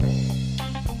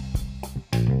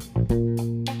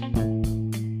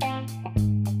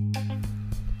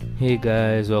Hey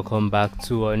guys, welcome back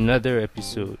to another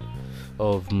episode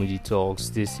of Moody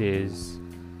Talks.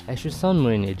 I should sound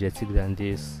more energetic than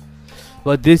this,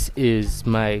 but this is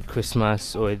my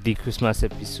Christmas or the Christmas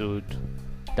episode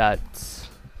that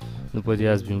nobody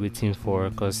has been waiting for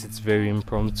because it's very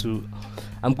impromptu.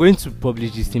 I'm going to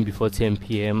publish this thing before 10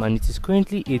 pm and it is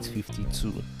currently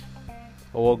 8:52.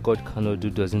 But what God cannot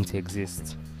do doesn't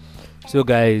exist. So,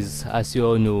 guys, as you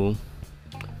all know,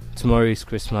 tomorrow is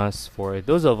Christmas for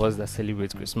those of us that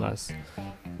celebrate Christmas.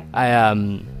 I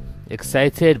am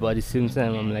excited, but at the same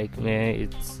time, I'm like, man,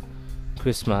 it's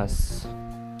Christmas.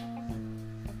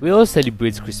 We all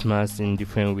celebrate Christmas in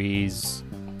different ways.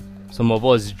 Some of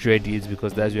us dread it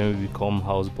because that's when we become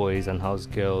house boys and house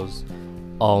girls.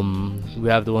 We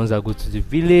have the ones that go to the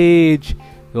village,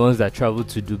 the ones that travel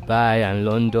to Dubai and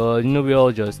London. We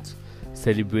all just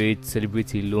celebrate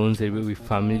alone, celebrate with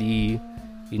family.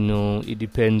 It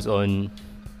depends on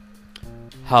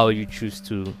how you choose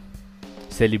to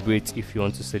celebrate, if you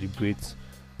want to celebrate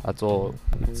at all.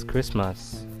 It's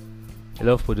Christmas. A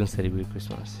lot of people don't celebrate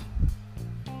Christmas,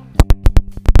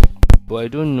 but I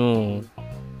don't know.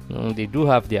 They do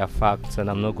have their facts, and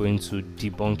I'm not going to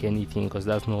debunk anything because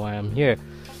that's not why I'm here.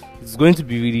 It's going to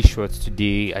be really short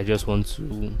today. I just want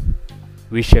to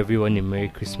wish everyone a Merry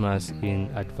Christmas in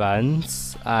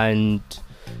advance and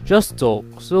just talk.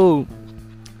 So,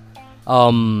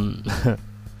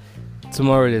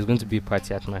 tomorrow there's going to be a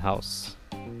party at my house.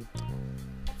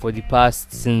 For the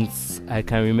past, since I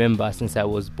can remember, since I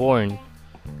was born,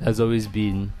 there's always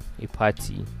been a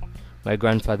party. My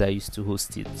grandfather used to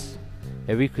host it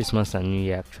every Christmas and New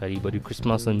Year actually, but the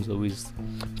Christmas one is always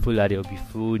full. There will be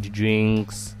food,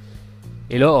 drinks,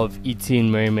 a lot of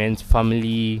eating, merriment,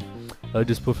 family. All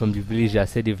those people from the village that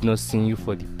said they've not seen you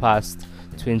for the past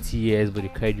 20 years, but they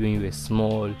cried when you were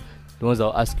small. The ones that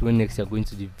will ask you when next you're going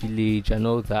to the village and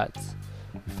all that.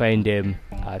 You find them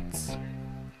at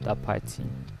that party.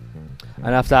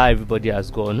 And after everybody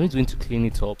has gone, who's going to clean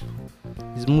it up?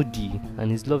 It's Moody and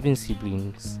his loving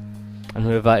siblings and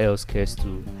whoever else cares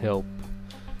to help.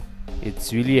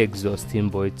 It's really exhausting,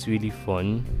 but it's really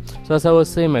fun. So as I was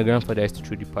saying, my grandfather used to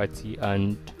throw the party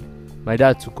and my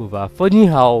dad took over. Funny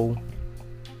how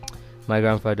my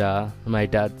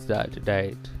dad's dad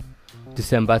died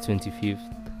December 25th,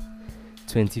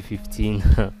 2015.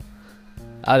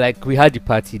 We had the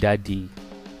party that day.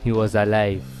 He was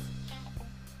alive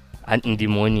and in the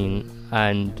morning,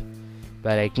 and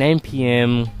by 9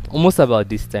 p.m, almost about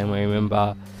this time, I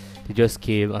remember they just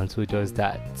came and told us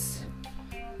that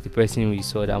the person we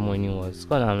saw that morning was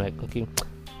gone. I'm like, okay,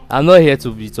 I'm not here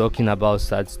to be talking about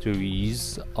sad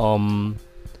stories. I'm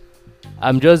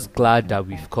just glad that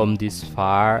we've come this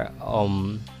far.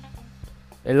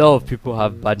 A lot of people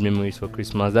have bad memories for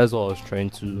Christmas. That's why I was trying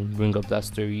to bring up that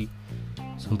story.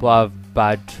 Some people have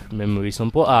bad memories. Some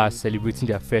people are celebrating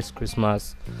their first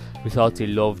Christmas without a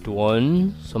loved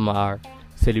one. Some are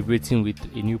celebrating with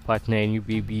a new partner, a new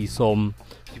baby. Some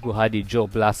people had a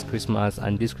job last Christmas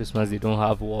and this Christmas they don't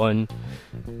have one.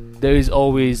 There is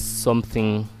always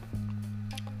something.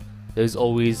 There is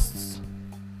always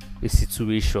a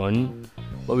situation,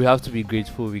 but we have to be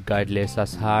grateful regardless.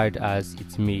 As hard as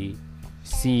it may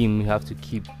seem, we have to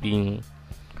keep being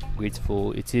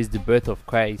grateful. It is the birth of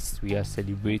Christ we are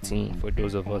celebrating. For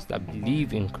those of us that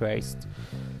believe in Christ,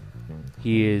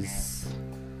 He is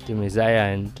the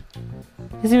Messiah and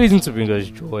it's a reason to bring us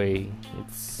joy.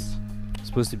 It's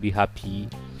supposed to be happy.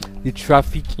 The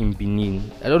traffic in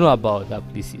Benin, I don't know about that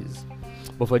places,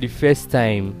 but for the first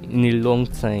time in a long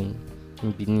time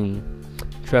in Benin,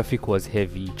 traffic was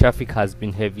heavy. Traffic has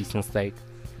been heavy since the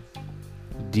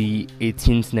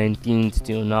 18th, 19th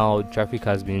till now. Traffic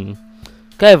has been,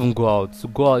 can't even go out.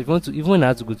 Even when I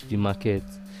had to go to the market,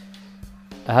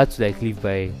 I had to leave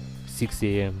by 6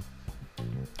 a.m.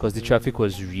 because the traffic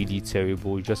was really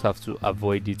terrible. You just have to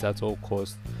avoid it at all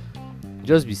costs.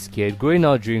 Just be scared. Going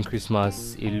out during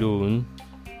Christmas alone.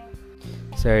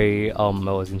 Sorry, I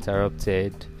was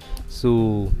interrupted.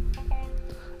 So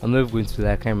I'm not going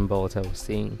to I can't remember what I was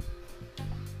saying.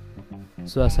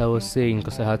 So as I was saying,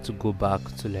 because I had to go back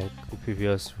to the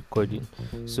previous recording.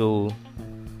 So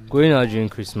going out during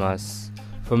Christmas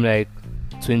from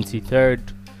 23rd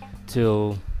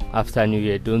till after New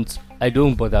Year, I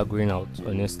don't bother going out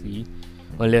honestly,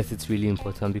 unless it's really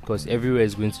important, because everywhere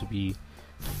is going to be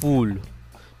full.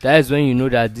 That is when you know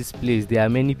that this place there are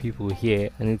many people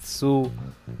here, and it's so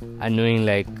annoying.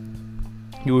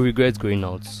 You will regret going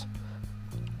out.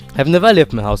 I've never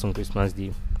left my house on Christmas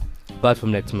Day, apart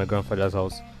from to my grandfather's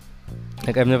house.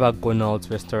 I've never gone out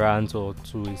restaurants or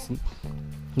to.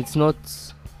 It's not,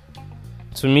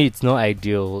 to me. It's not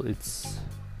ideal. It's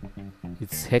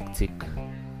hectic.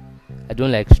 I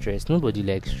don't like stress. Nobody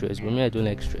likes stress, but me, I don't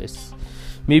like stress.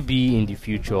 Maybe in the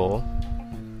future,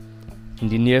 in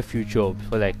the near future,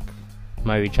 before like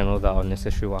marriage and all that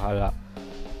unnecessary wahala,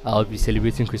 I'll be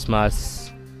celebrating Christmas,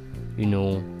 in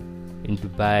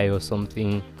Dubai or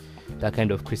something. That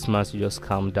kind of Christmas, you just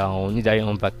calm down. Either you're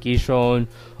on vacation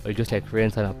or you just like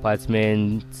rent an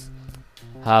apartment,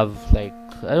 have like,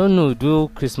 I don't know, do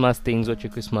Christmas things, watch a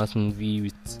Christmas movie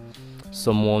with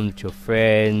someone, with your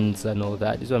friends and all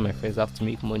that. This is why my friends have to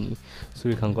make money so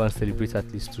we can go and celebrate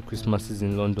at least 2 Christmases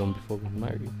in London before we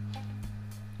marry.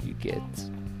 You get.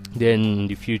 Then in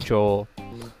the future,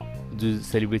 do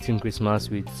celebrating Christmas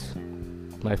with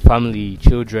my family,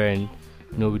 children,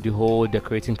 with the whole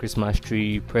decorating Christmas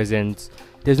tree, presents.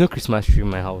 There's no Christmas tree in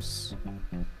my house.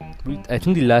 I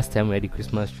think the last time we had a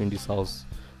Christmas tree in this house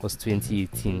was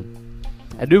 2018.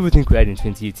 I don't even think we had in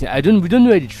 2018. We don't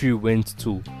know where the tree went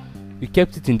to. We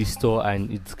kept it in the store and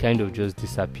it kind of just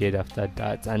disappeared after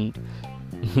that. And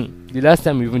the last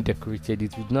time we even decorated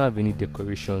it, we did not have any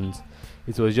decorations.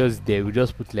 It was just there. We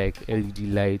just put like LED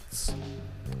lights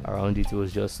around it. It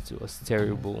was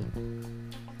terrible.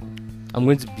 I'm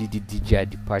going to be the DJ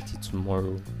at the party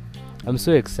tomorrow. I'm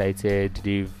so excited.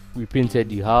 They've repainted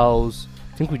the house.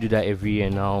 I think we do that every year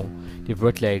now. They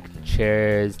brought like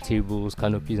chairs, tables,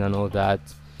 canopies and all that.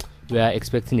 We are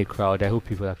expecting a crowd. I hope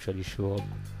people actually show up.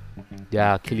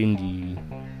 They'll start killing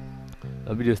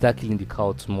the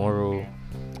cow tomorrow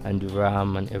and the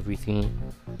ram and everything.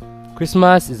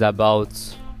 Christmas is about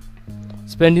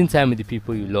spending time with the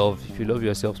people you love. If you love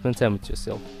yourself, spend time with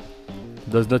yourself.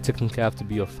 It does not technically have to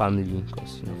be your family,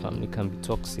 because family can be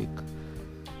toxic.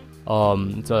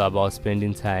 It's all about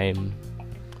spending time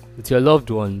with your loved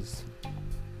ones,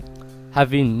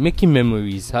 making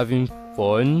memories, having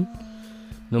fun,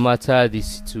 no matter the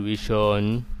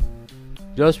situation.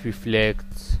 Just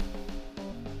reflect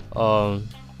on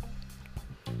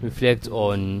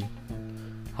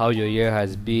how your year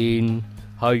has been,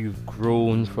 how you've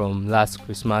grown from last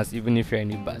Christmas. Even if you're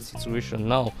in a bad situation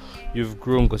now, you've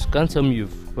grown, because you can't tell me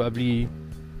you've probably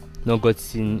not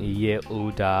gotten a year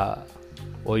older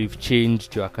or you've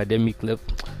changed your academic level.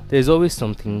 There's always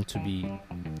something to be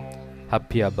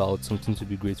happy about, something to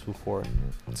be grateful for.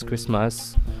 It's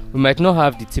Christmas. We might not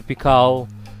have the typical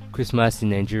Christmas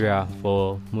in Nigeria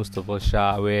for most of us,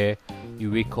 where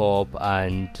you wake up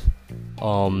and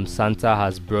Santa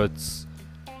has brought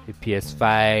a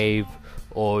PS5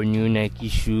 or new Nike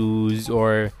shoes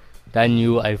or that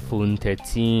new iPhone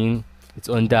 13. It's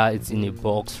in a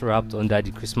box wrapped under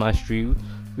the Christmas tree.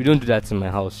 We don't do that in my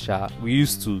house, We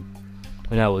used to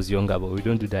when I was younger, but we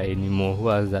don't do that anymore. Who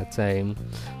has that time?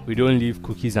 We don't leave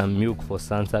cookies and milk for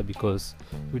Santa because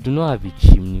we do not have a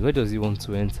chimney. Where does he want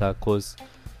to enter? Because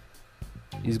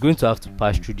he's going to have to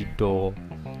pass through the door,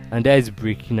 and that is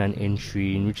breaking and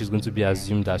entering, which is going to be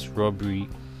assumed as robbery,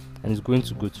 and he's going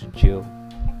to go to jail.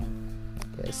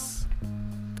 Yes,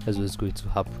 that's what's going to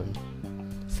happen.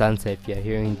 Santa, if you're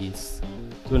hearing this,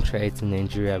 don't try it in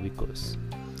Nigeria, because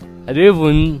I don't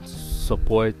even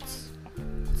support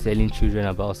telling children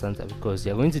about Santa, because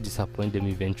you're going to disappoint them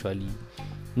eventually.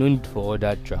 No need for all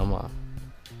that drama.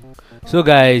 So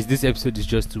guys, this episode is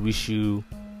just to wish you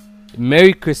a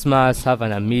Merry Christmas, have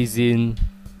an amazing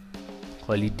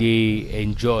holiday,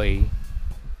 enjoy.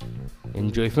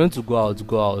 If you want to go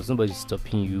out, nobody's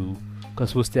stopping you,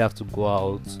 because we'll still have to go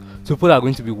out. So people are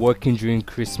going to be working during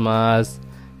Christmas,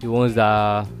 the ones that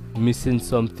are missing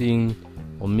something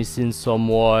or missing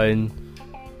someone,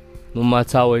 no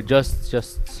matter what, just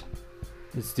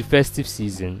it's the festive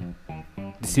season,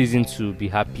 the season to be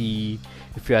happy.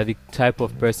 If you are the type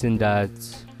of person that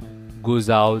goes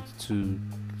out to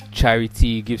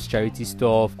charity, gives charity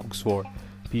stuff, cooks for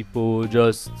people,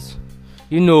 just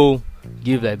go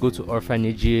to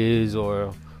orphanages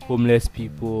or homeless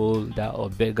people that are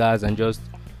beggars, and just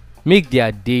make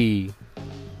their day.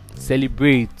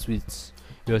 Celebrate with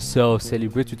yourself,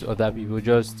 celebrate with other people,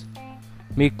 just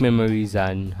make memories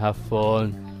and have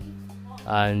fun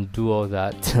and do all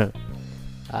that.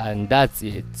 And that's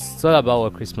it. It's all about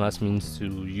what Christmas means to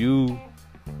you.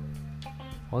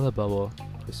 All about what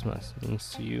Christmas means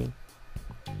to you.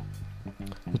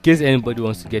 In case anybody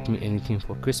wants to get me anything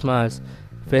for Christmas,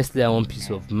 firstly, I want peace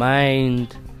of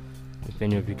mind. If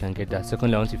any of you can get that.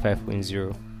 Secondly, I want it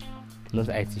 5.0, not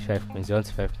IT 5.0. I want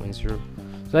it 5.0.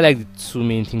 So I like the two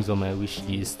main things on my wish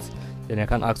list. Then I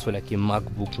can ask for like a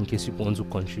MacBook in case people want to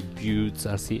contribute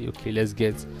and say, okay, let's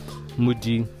get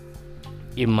Moody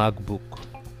a MacBook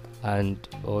and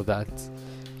all that.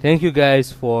 Thank you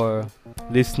guys for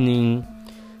listening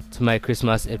to my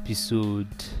Christmas episode,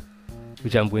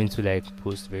 which I'm going to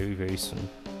post very, very soon.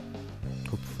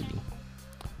 Hopefully,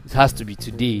 it has to be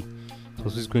today,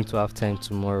 because who's going to have time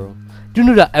tomorrow? Do you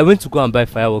know that I went to go and buy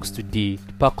fireworks today?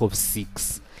 The pack of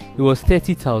 6. It was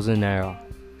 30,000 naira.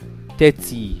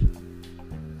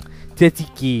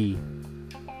 30k.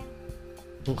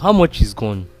 How much is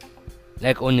gone?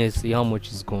 Like honestly, how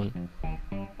much is gone?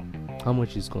 How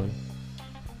much is gone?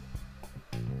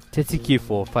 30k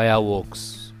for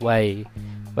fireworks. Why?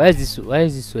 Why is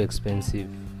this so expensive?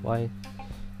 Why?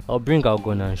 I'll bring our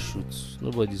gun and shoot.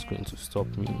 Nobody's going to stop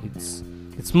me.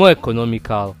 It's more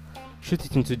economical. Shoot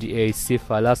it into the air. It's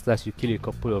safer. Last you kill a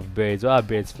couple of birds. Why are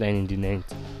birds flying in the night?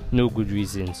 No good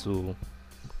reason. So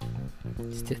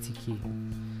it's 30k.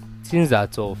 Things are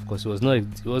tough because it was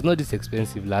not this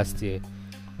expensive last year.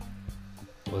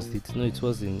 Was it? No, it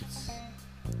wasn't.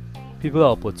 People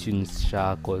are opportunists,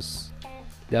 because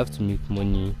they have to make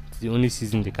money. It's the only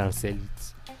season they can sell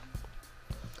it.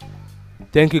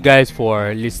 Thank you guys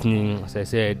for listening. As I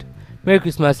said, Merry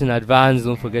Christmas in advance.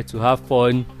 Don't forget to have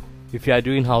fun. If you are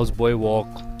doing houseboy work,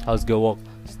 housegirl work,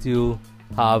 still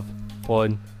have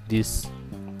fun this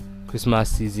Christmas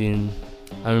season.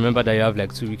 And remember that you have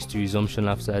like 2 weeks to resumption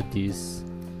after this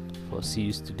for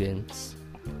CU students.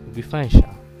 We'll be fine, sha.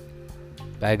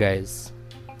 Bye guys.